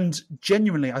 And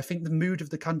genuinely, I think the mood of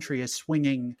the country is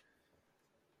swinging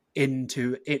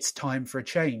into it's time for a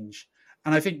change.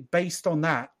 And I think based on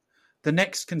that, the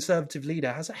next Conservative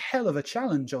leader has a hell of a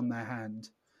challenge on their hand.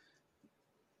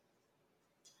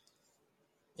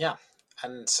 Yeah,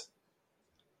 and,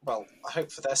 well, I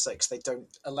hope for their sakes they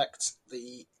don't elect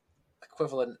the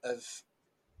equivalent of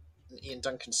Ian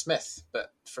Duncan Smith,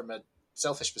 but from a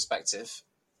selfish perspective,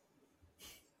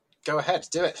 go ahead,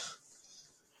 do it.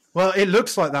 Well, it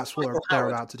looks like that's what they're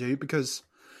allowed to do because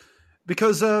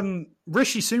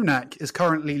Rishi Sunak is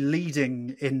currently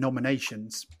leading in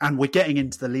nominations, and we're getting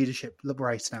into the leadership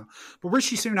race now. But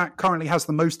Rishi Sunak currently has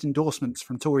the most endorsements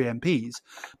from Tory MPs,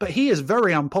 but he is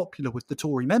very unpopular with the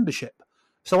Tory membership.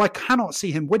 So I cannot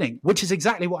see him winning, which is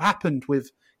exactly what happened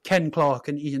with Ken Clarke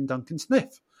and Ian Duncan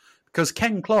Smith, because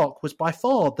Ken Clarke was by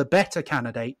far the better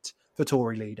candidate for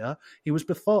Tory leader. He was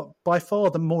by far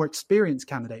the more experienced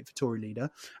candidate for Tory leader,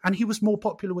 and he was more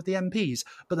popular with the MPs.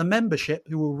 But the membership,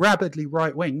 who were rabidly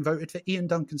right-wing, voted for Ian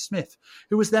Duncan Smith,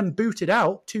 who was then booted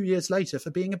out 2 years later for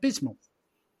being abysmal.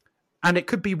 And it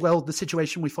could be, well, the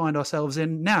situation we find ourselves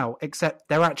in now, except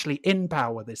they're actually in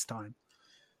power this time,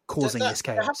 causing this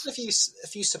chaos. There have been a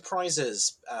few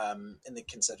surprises in the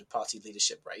Conservative Party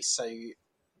leadership race. So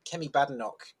Kemi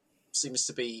Badenoch seems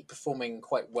to be performing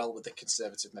quite well with the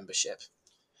Conservative membership.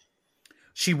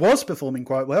 She was performing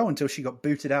quite well until she got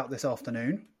booted out this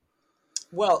afternoon.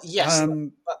 Well, yes,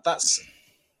 that's...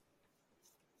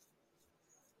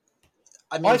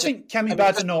 I think Kemi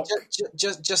Badenoch...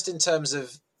 Just in terms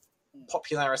of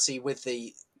popularity with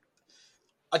the...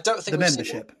 I don't think the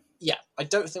membership. I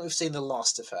don't think we've seen the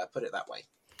last of her, put it that way.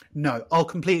 No, I'll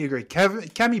completely agree.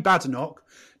 Kemi Badenoch,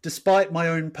 despite my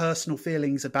own personal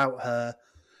feelings about her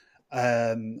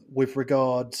with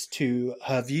regards to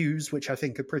her views, which I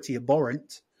think are pretty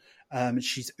abhorrent,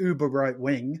 she's uber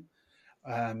right-wing,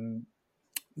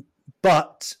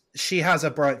 but she has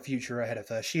a bright future ahead of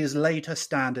her. She has laid her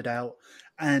standard out,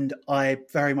 and I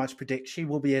very much predict she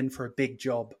will be in for a big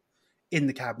job in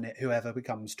the cabinet, whoever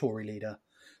becomes Tory leader.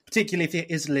 Particularly if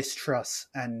it is Liz Truss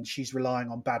and she's relying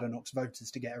on Badenoch's voters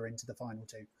to get her into the final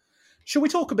two. Shall we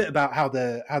talk a bit about how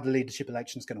the leadership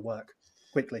election is going to work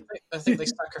quickly? I think they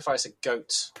sacrifice a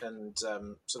goat and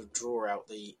sort of draw out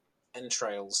the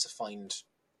entrails to find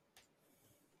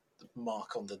the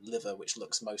mark on the liver, which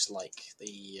looks most like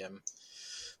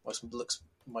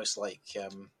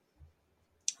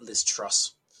Liz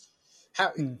Truss.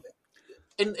 How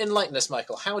enlighten us,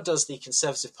 Michael? How does the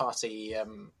Conservative Party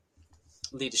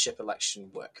leadership election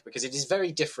work? Because it is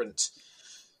very different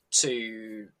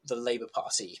to the Labour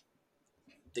Party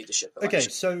leadership election. Okay,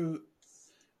 so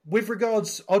with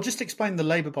regards, I'll just explain the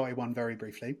Labour Party one very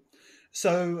briefly.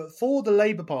 So for the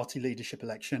Labour Party leadership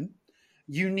election,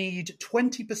 you need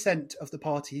 20% of the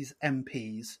party's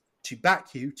MPs to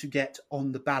back you to get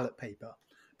on the ballot paper.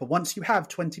 But once you have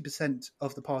 20%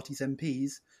 of the party's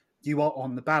MPs, you are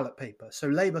on the ballot paper. So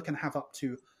Labour can have up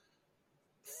to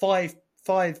five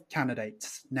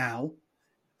candidates now,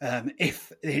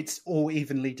 if it's all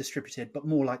evenly distributed, but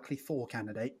more likely 4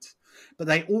 candidates. But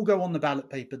they all go on the ballot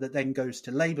paper that then goes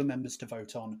to Labour members to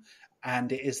vote on,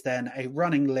 and it is then a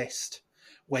running list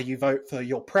where you vote for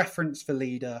your preference for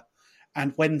leader,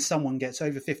 and when someone gets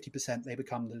over 50%, they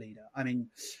become the leader. I mean,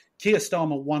 Keir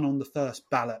Starmer won on the first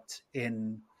ballot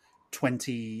in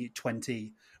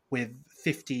 2020 with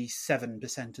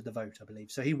 57% of the vote, I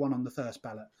believe. So he won on the first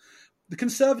ballot. The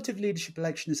Conservative leadership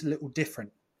election is a little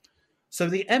different. So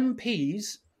the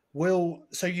MPs will...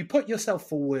 So you put yourself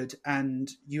forward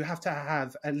and you have to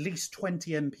have at least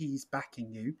 20 MPs backing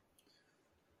you.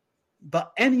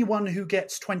 But anyone who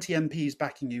gets 20 MPs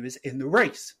backing you is in the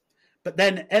race. But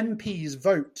then MPs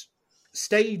vote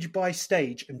stage by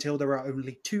stage until there are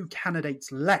only 2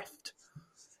 candidates left.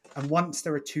 And once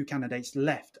there are 2 candidates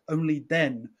left, only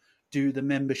then do the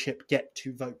membership get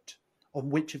to vote on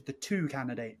which of the 2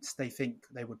 candidates they think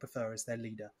they would prefer as their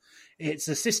leader. It's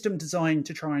a system designed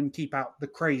to try and keep out the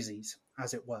crazies,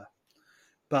 as it were.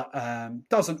 But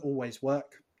doesn't always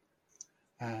work.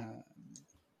 But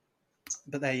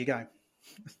there you go.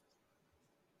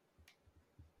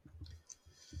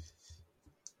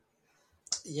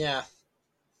 Yeah.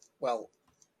 Well,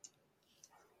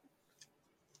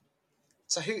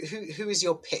 so who is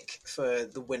your pick for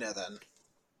the winner then?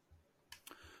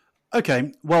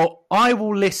 Okay, well, I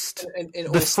will list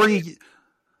In the three.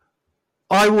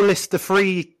 I will list the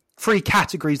three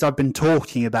categories I've been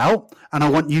talking about, and I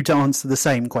want you to answer the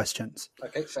same questions.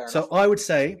 Okay, fair enough. So I would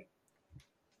say,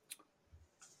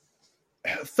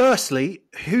 firstly,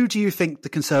 who do you think the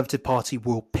Conservative Party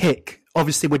will pick?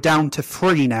 Obviously, we're down to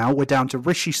 3 now. We're down to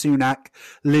Rishi Sunak,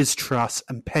 Liz Truss,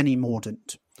 and Penny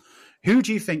Mordaunt. Who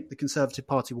do you think the Conservative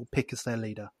Party will pick as their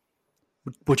leader?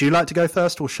 Would you like to go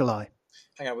first, or shall I?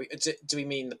 Hang on, do we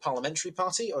mean the parliamentary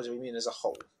party, or do we mean as a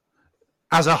whole?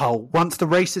 As a whole, once the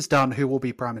race is done, who will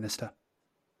be Prime Minister?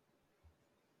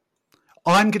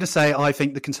 I'm going to say I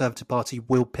think the Conservative Party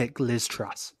will pick Liz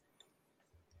Truss.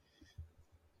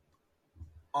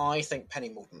 I think Penny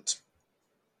Mordaunt.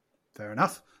 Fair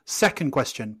enough. Second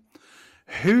question.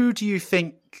 Who do you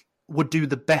think would do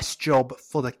the best job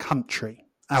for the country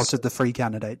out of the 3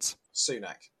 candidates?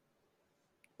 Sunak.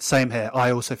 Same here.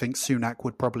 I also think Sunak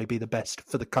would probably be the best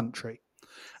for the country.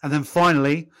 And then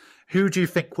finally, who do you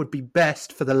think would be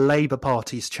best for the Labour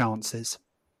Party's chances?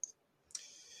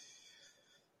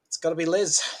 It's got to be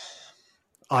Liz.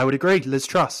 I would agree, Liz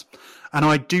Truss. And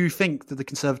I do think that the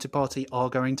Conservative Party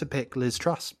are going to pick Liz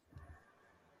Truss.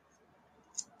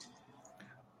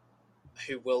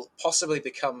 Who will possibly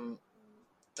become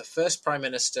the first Prime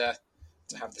Minister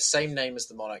to have the same name as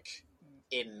the monarch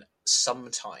in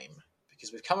some time.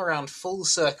 Because we've come around full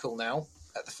circle now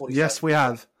at the 45th. Yes, we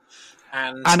have.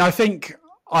 And I think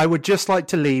I would just like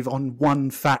to leave on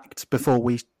one fact before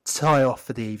we tie off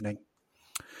for the evening.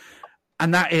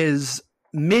 And that is,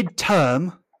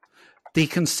 mid-term, the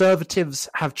Conservatives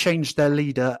have changed their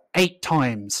leader 8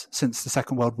 times since the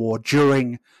Second World War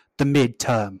during the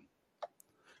mid-term.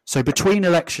 So between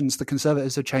elections, the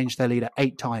Conservatives have changed their leader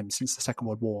 8 times since the Second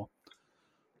World War.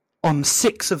 On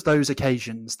 6 of those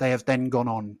occasions, they have then gone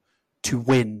on to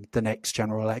win the next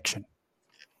general election.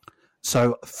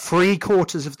 So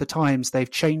 3/4 of the times they've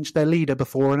changed their leader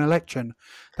before an election,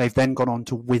 they've then gone on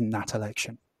to win that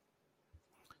election.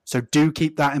 So do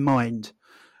keep that in mind,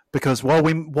 because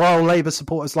while Labour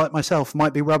supporters like myself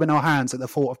might be rubbing our hands at the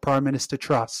thought of Prime Minister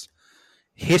Truss,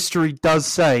 history does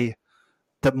say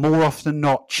that more often than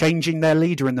not, changing their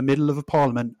leader in the middle of a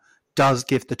parliament does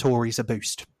give the Tories a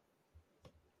boost.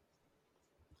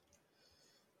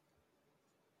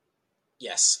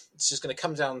 yes, it's just going to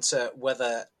come down to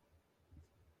whether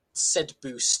said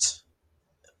boost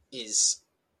is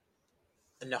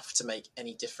enough to make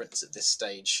any difference at this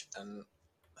stage. And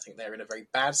I think they're in a very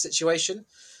bad situation,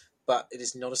 but it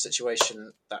is not a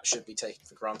situation that should be taken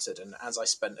for granted. And as I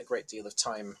spent a great deal of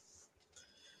time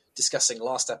discussing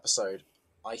last episode,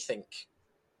 I think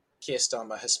Keir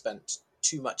Starmer has spent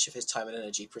too much of his time and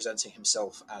energy presenting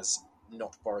himself as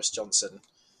not Boris Johnson.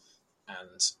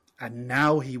 And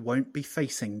now he won't be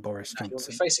facing Boris Johnson. He won't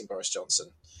be facing Boris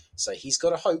Johnson. So he's got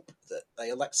to hope that they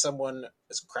elect someone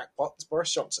as crackpot as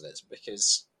Boris Johnson is,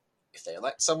 because if they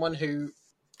elect someone who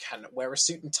can wear a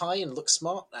suit and tie and look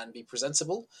smart and be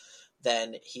presentable,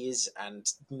 then he is,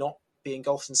 and not be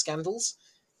engulfed in scandals,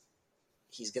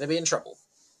 he's going to be in trouble.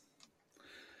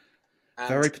 And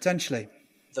very potentially.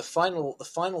 The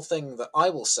final thing that I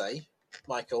will say,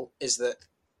 Michael, is that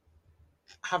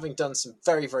having done some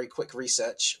very, very quick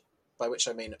research, by which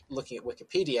I mean looking at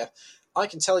Wikipedia, I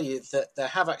can tell you that there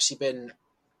have actually been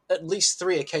at least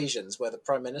 3 occasions where the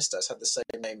Prime Minister has had the same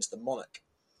name as the monarch.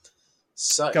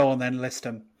 So, go on then, list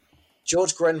them.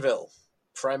 George Grenville,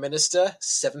 Prime Minister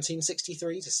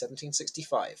 1763 to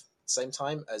 1765, same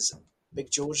time as Big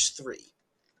George III.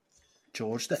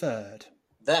 George III.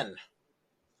 Then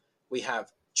we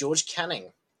have George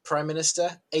Canning, Prime Minister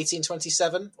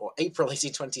 1827, or April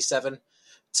 1827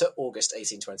 to August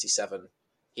 1827.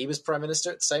 He was Prime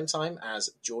Minister at the same time as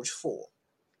George IV.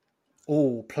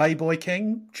 Oh, Playboy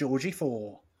King, Georgie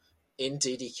IV.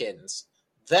 Indeedy Kins.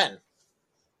 Then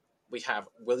we have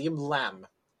William Lamb,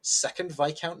 2nd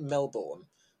Viscount Melbourne,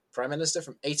 Prime Minister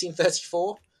from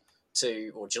 1834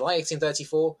 or July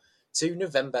 1834 to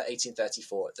November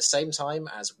 1834, at the same time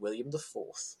as William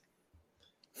IV.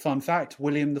 Fun fact,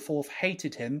 William IV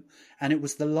hated him, and it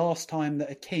was the last time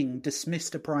that a king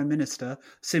dismissed a prime minister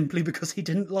simply because he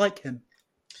didn't like him.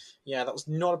 Yeah, that was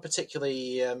not a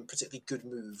particularly good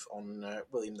move on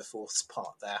William IV's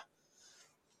part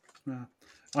there.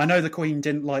 I know the Queen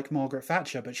didn't like Margaret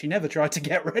Thatcher, but she never tried to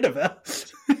get rid of her.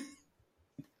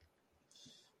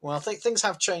 Well, I think things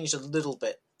have changed a little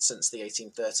bit since the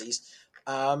 1830s.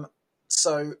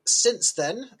 So since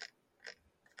then,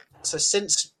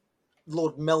 since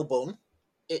Lord Melbourne,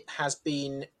 it has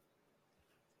been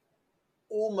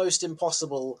almost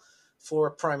impossible for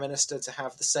a Prime Minister to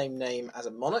have the same name as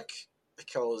a monarch,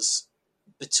 because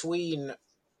between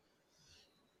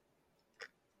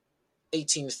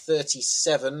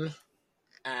 1837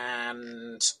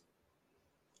 and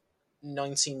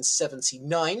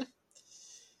 1979...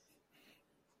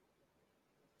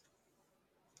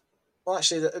 Well,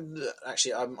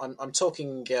 actually, I'm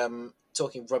talking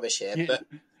rubbish here. You're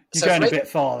so going a bit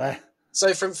far there.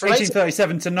 So from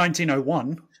 1837 to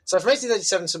 1901. So from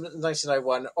 1837 to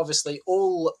 1901, obviously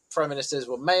all prime ministers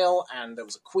were male, and there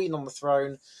was a queen on the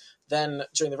throne. Then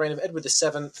during the reign of Edward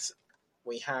VII,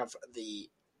 we have the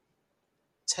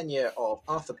tenure of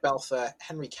Arthur Balfour,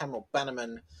 Henry Campbell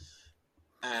Bannerman,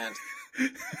 and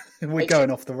we're going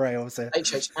off the rails here.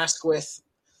 H.H. Asquith.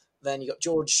 Then you got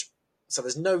George. So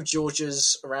there's no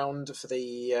Georges around for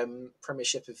the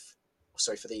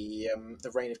for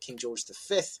the reign of King George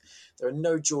V. There are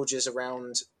no Georges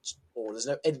around, or there's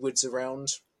no Edwards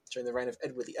around during the reign of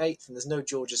Edward VIII, and there's no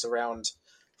Georges around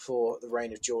for the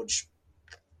reign of George.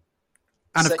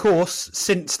 And of course,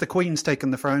 since the Queen's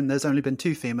taken the throne, there's only been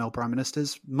 2 female prime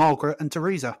ministers, Margaret and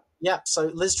Theresa. Yeah, so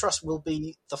Liz Truss will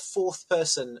be the 4th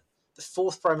person, the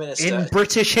 4th prime minister in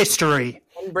British history.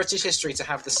 In British history to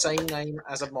have the same name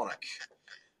as a monarch.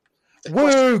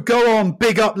 Woo! Go on,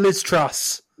 big up Liz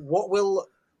Truss.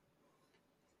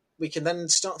 We can then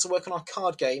start to work on our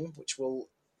card game, which will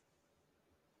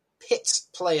pit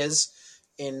players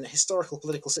in historical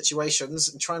political situations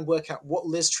and try and work out what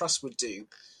Liz Truss would do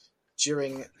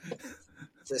during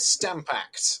the Stamp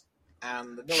Act.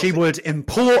 And she would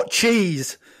import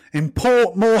cheese.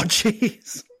 Import more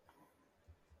cheese.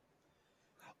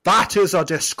 That is a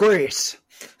disgrace.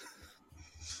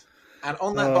 And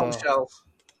on that bombshell,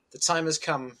 the time has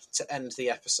come to end the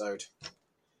episode.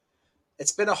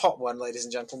 It's been a hot one, ladies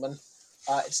and gentlemen.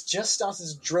 It's just started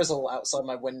to drizzle outside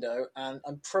my window, and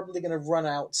I'm probably going to run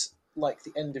out like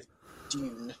the end of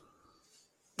Dune.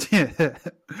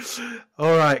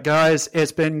 All right, guys.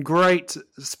 It's been great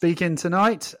speaking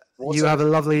tonight. You have a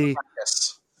lovely...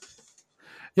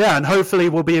 Yeah, and hopefully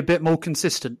we'll be a bit more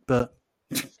consistent, but...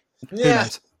 Yeah,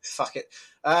 fuck it.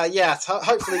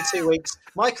 Hopefully 2 weeks.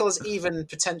 Michael has even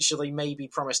potentially maybe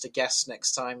promised a guest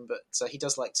next time, but he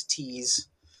does like to tease.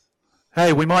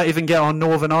 Hey, we might even get our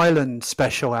Northern Ireland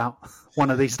special out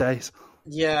one of these days.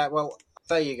 Yeah, well,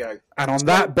 there you go. And on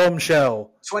that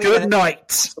bombshell, good night.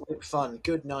 Absolute fun.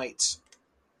 Good night.